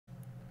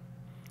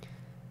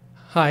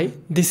Hi,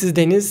 this is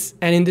Deniz,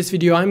 and in this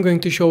video I'm going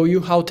to show you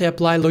how to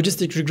apply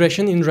logistic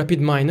regression in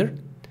Rapidminer.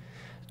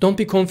 Don't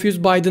be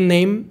confused by the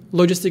name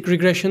logistic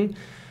regression.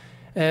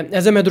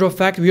 As a matter of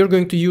fact, we are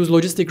going to use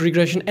logistic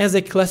regression as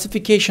a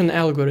classification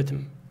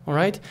algorithm.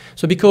 Alright?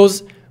 So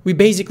because we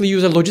basically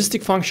use a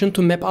logistic function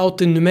to map out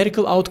the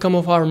numerical outcome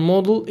of our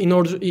model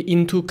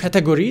into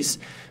categories,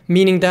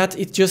 meaning that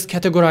it just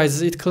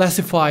categorizes, it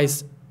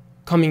classifies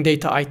coming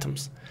data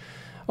items.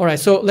 Alright,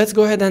 so let's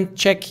go ahead and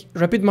check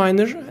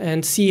Rapidminer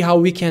and see how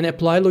we can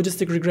apply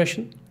logistic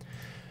regression.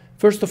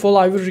 First of all,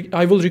 I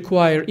will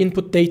require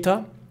input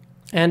data,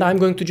 and I'm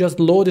going to just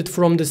load it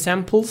from the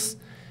samples,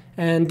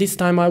 and this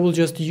time I will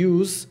just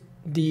use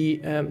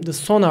the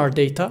sonar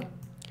data,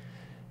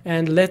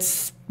 and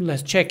let's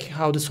check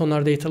how the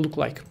sonar data look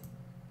like.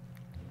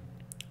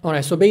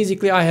 Alright, so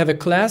basically I have a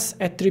class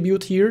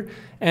attribute here,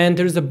 and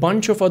there's a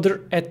bunch of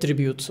other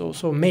attributes,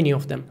 so many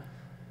of them.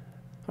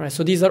 Alright,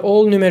 so these are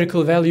all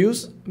numerical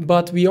values,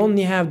 but we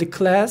only have the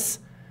class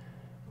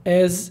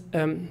as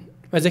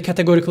a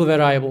categorical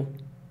variable.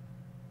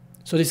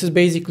 So this is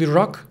basically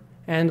rock,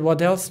 and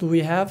what else do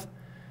we have?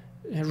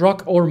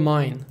 Rock or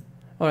mine.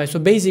 Alright, so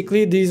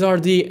basically these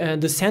are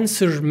the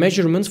sensor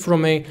measurements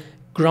from a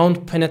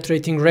ground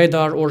penetrating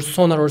radar or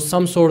sonar or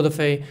some sort of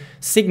a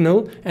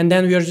signal, and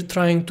then we are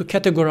trying to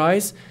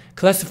categorize,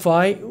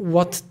 classify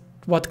what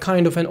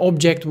kind of an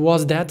object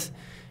was that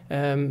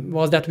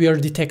we are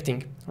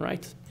detecting.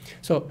 Right.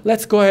 So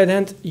let's go ahead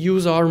and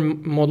use our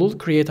model,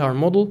 create our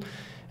model,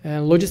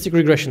 logistic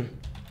regression.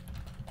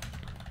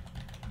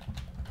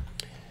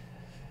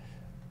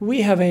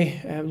 We have a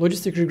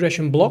logistic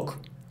regression block.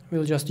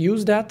 We'll just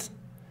use that.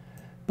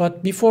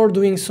 But before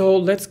doing so,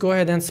 let's go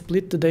ahead and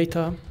split the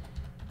data.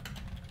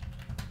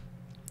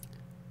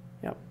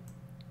 Yeah.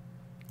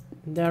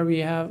 There we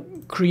have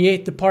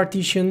create the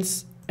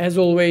partitions. As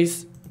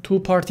always, 2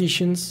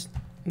 partitions.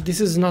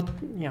 This is not,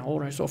 yeah, all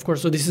right. So of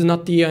course, so this is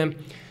not the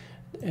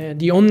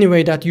only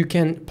way that you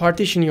can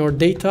partition your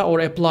data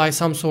or apply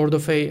some sort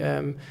of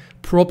a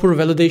proper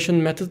validation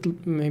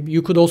method. Maybe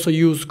you could also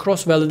use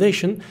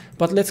cross-validation,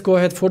 but let's go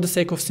ahead, for the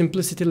sake of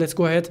simplicity, let's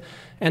go ahead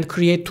and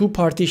create 2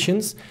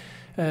 partitions.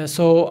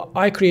 So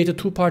I created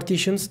 2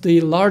 partitions. The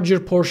larger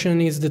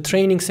portion is the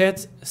training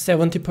set,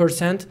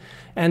 70%,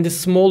 and the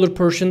smaller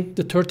portion,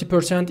 the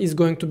 30%, is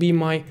going to be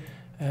my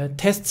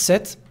test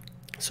set.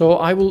 So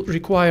I will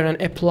require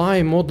an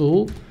apply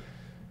model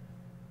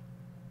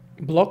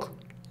block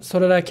so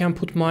that I can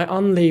put my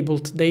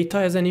unlabeled data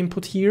as an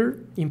input here,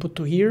 input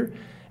to here,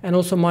 and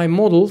also my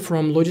model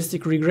from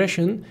logistic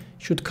regression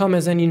should come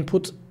as an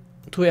input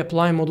to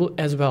apply model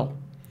as well.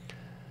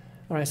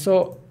 All right,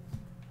 so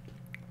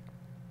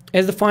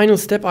as the final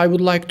step, I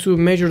would like to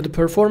measure the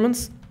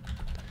performance.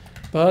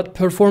 But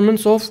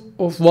performance of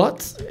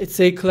what? It's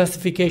a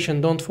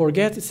classification. Don't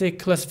forget, it's a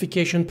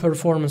classification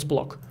performance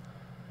block.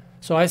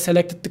 So I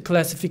selected the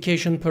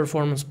classification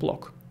performance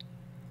block.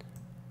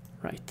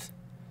 Right.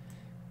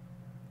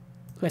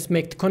 Let's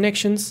make the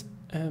connections.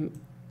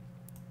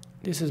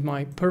 This is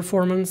my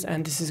performance,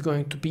 and this is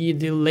going to be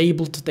the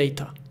labeled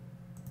data.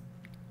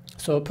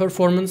 So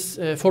performance,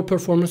 for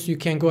performance, you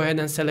can go ahead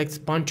and select a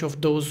bunch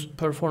of those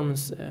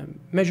performance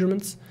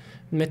measurements,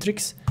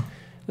 metrics.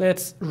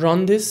 Let's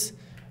run this.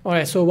 All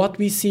right, so what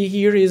we see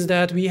here is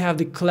that we have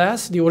the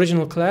class, the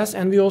original class,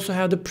 and we also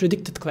have the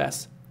predicted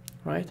class,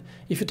 right?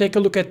 If you take a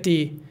look at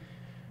the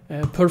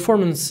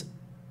performance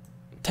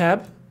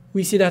tab,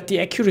 we see that the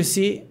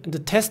accuracy, the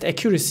test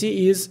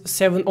accuracy is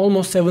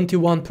almost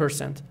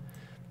 71%.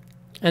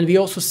 And we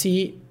also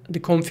see the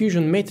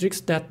confusion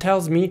matrix that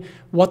tells me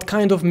what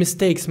kind of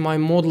mistakes my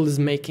model is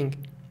making,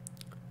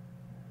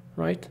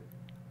 right?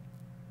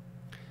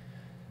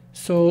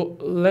 So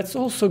let's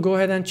also go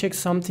ahead and check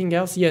something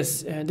else.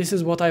 Yes, this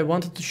is what I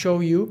wanted to show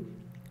you.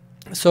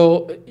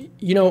 So,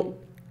 you know,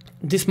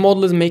 this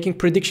model is making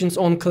predictions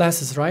on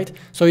classes, right?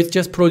 So it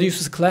just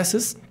produces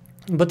classes,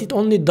 but it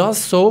only does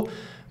so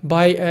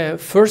by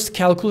first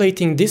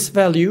calculating this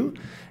value,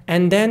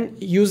 and then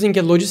using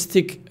a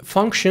logistic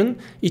function,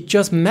 it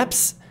just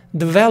maps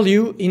the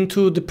value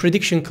into the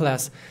prediction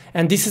class.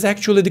 And this is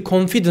actually the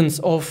confidence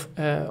of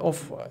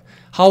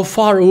how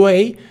far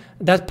away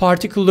that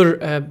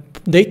particular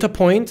data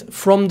point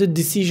from the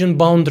decision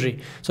boundary.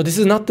 So this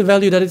is not the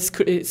value that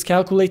it's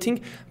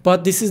calculating,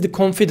 but this is the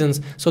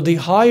confidence. So the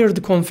higher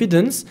the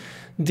confidence,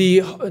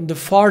 the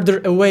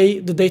farther away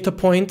the data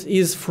point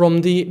is from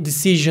the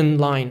decision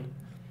line.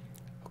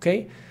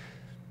 Okay,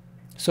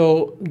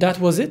 so that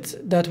was it.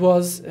 That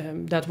was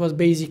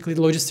basically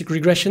logistic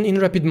regression in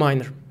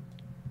Rapidminer.